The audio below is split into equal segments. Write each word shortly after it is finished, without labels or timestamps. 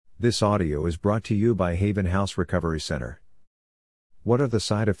This audio is brought to you by Haven House Recovery Center. What are the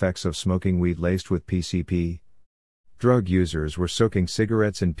side effects of smoking weed laced with PCP? Drug users were soaking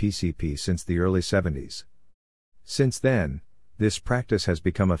cigarettes in PCP since the early 70s. Since then, this practice has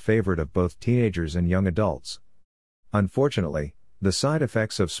become a favorite of both teenagers and young adults. Unfortunately, the side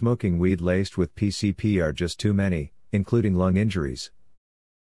effects of smoking weed laced with PCP are just too many, including lung injuries.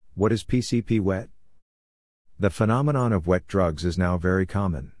 What is PCP wet? The phenomenon of wet drugs is now very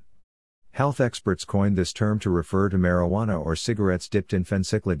common. Health experts coined this term to refer to marijuana or cigarettes dipped in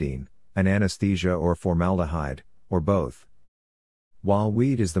phencyclidine, an anesthesia, or formaldehyde, or both. While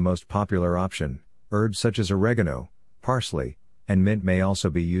weed is the most popular option, herbs such as oregano, parsley, and mint may also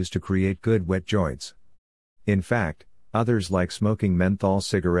be used to create good wet joints. In fact, others like smoking menthol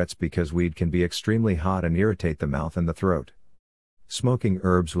cigarettes because weed can be extremely hot and irritate the mouth and the throat. Smoking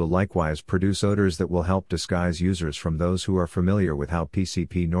herbs will likewise produce odors that will help disguise users from those who are familiar with how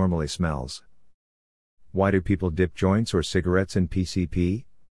PCP normally smells. Why do people dip joints or cigarettes in PCP?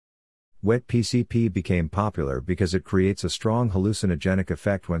 Wet PCP became popular because it creates a strong hallucinogenic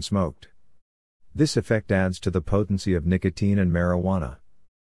effect when smoked. This effect adds to the potency of nicotine and marijuana.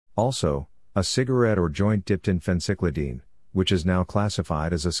 Also, a cigarette or joint dipped in phencyclidine, which is now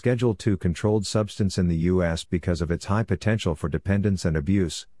classified as a Schedule II controlled substance in the U.S. because of its high potential for dependence and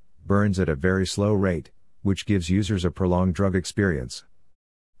abuse, burns at a very slow rate, which gives users a prolonged drug experience.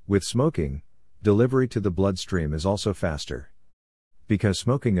 With smoking, delivery to the bloodstream is also faster. Because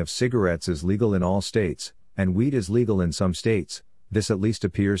smoking of cigarettes is legal in all states, and weed is legal in some states, this at least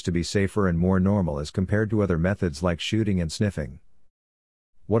appears to be safer and more normal as compared to other methods like shooting and sniffing.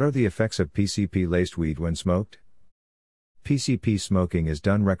 What are the effects of PCP-laced weed when smoked? PCP smoking is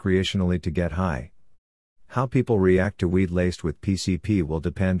done recreationally to get high. How people react to weed laced with PCP will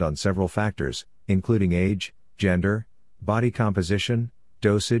depend on several factors, including age, gender, body composition,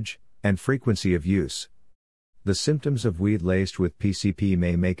 dosage, and frequency of use. The symptoms of weed laced with PCP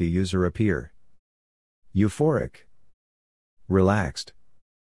may make a user appear euphoric, relaxed,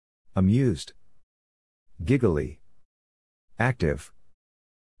 amused, giggly, active,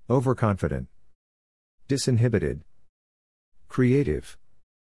 overconfident, disinhibited, creative.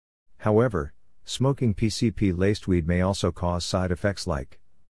 However, smoking PCP-laced weed may also cause side effects like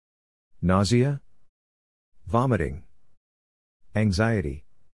nausea, vomiting, anxiety,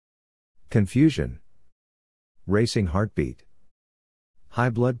 confusion, racing heartbeat, high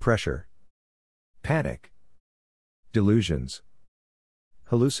blood pressure, panic, delusions,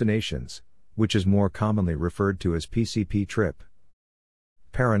 hallucinations, which is more commonly referred to as PCP trip,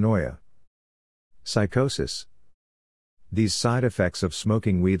 paranoia, psychosis. These side effects of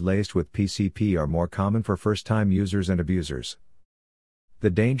smoking weed laced with PCP are more common for first-time users and abusers. The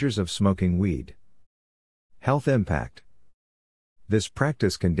dangers of smoking weed. Health impact. This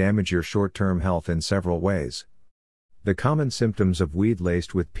practice can damage your short-term health in several ways. The common symptoms of weed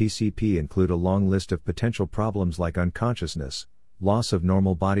laced with PCP include a long list of potential problems like unconsciousness, loss of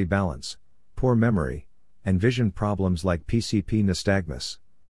normal body balance, poor memory, and vision problems like PCP nystagmus.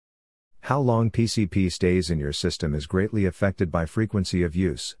 How long PCP stays in your system is greatly affected by frequency of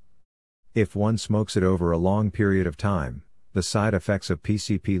use. If one smokes it over a long period of time, the side effects of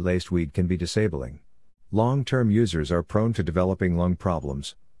PCP-laced weed can be disabling. Long-term users are prone to developing lung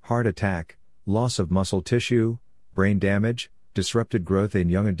problems, heart attack, loss of muscle tissue, brain damage, disrupted growth in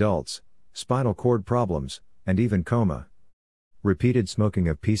young adults, spinal cord problems, and even coma. Repeated smoking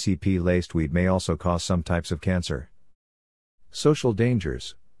of PCP-laced weed may also cause some types of cancer. Social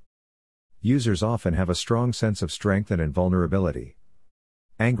dangers. Users often have a strong sense of strength and invulnerability.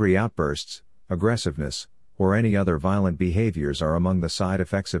 Angry outbursts, aggressiveness, or any other violent behaviors are among the side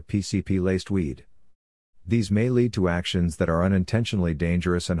effects of PCP-laced weed. These may lead to actions that are unintentionally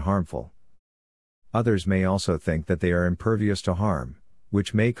dangerous and harmful. Others may also think that they are impervious to harm,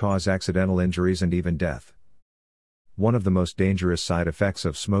 which may cause accidental injuries and even death. One of the most dangerous side effects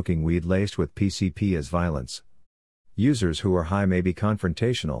of smoking weed laced with PCP is violence. Users who are high may be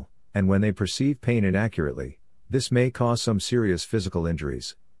confrontational, and when they perceive pain inaccurately, this may cause some serious physical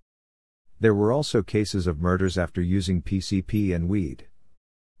injuries. There were also cases of murders after using PCP and weed.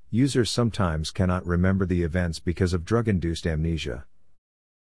 Users sometimes cannot remember the events because of drug-induced amnesia.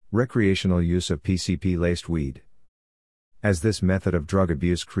 Recreational use of PCP-laced weed. As this method of drug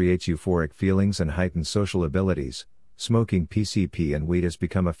abuse creates euphoric feelings and heightened social abilities, smoking PCP and weed has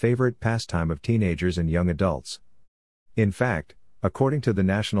become a favorite pastime of teenagers and young adults. In fact, according to the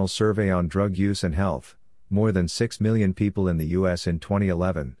National Survey on Drug Use and Health, more than 6 million people in the U.S. in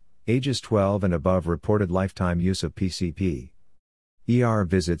 2011, ages 12 and above reported lifetime use of PCP. ER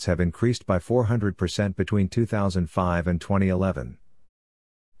visits have increased by 400% between 2005 and 2011.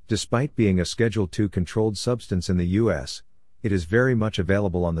 Despite being a Schedule II controlled substance in the U.S., it is very much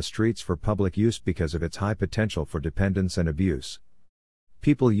available on the streets for public use because of its high potential for dependence and abuse.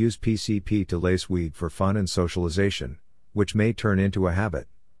 People use PCP to lace weed for fun and socialization, which may turn into a habit.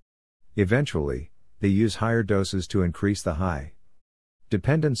 Eventually, they use higher doses to increase the high.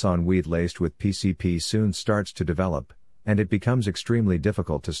 Dependence on weed laced with PCP soon starts to develop, and it becomes extremely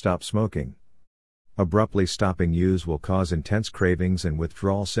difficult to stop smoking. Abruptly stopping use will cause intense cravings and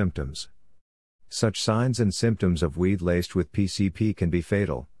withdrawal symptoms. Such signs and symptoms of weed laced with PCP can be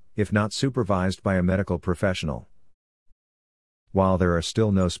fatal, if not supervised by a medical professional. While there are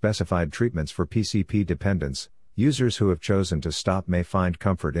still no specified treatments for PCP dependence, users who have chosen to stop may find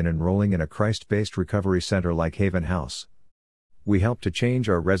comfort in enrolling in a Christ-based recovery center like Haven House. We help to change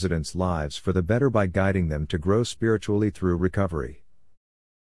our residents' lives for the better by guiding them to grow spiritually through recovery.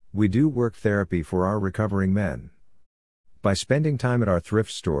 We do work therapy for our recovering men. By spending time at our thrift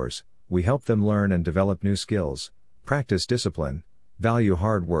stores, we help them learn and develop new skills, practice discipline, value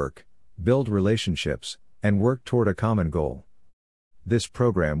hard work, build relationships, and work toward a common goal. This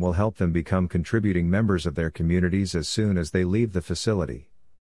program will help them become contributing members of their communities as soon as they leave the facility.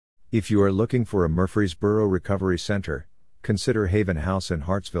 If you are looking for a Murfreesboro Recovery Center, consider Haven House in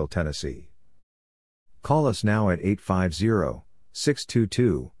Hartsville, Tennessee. Call us now at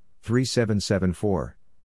 850-622-3774.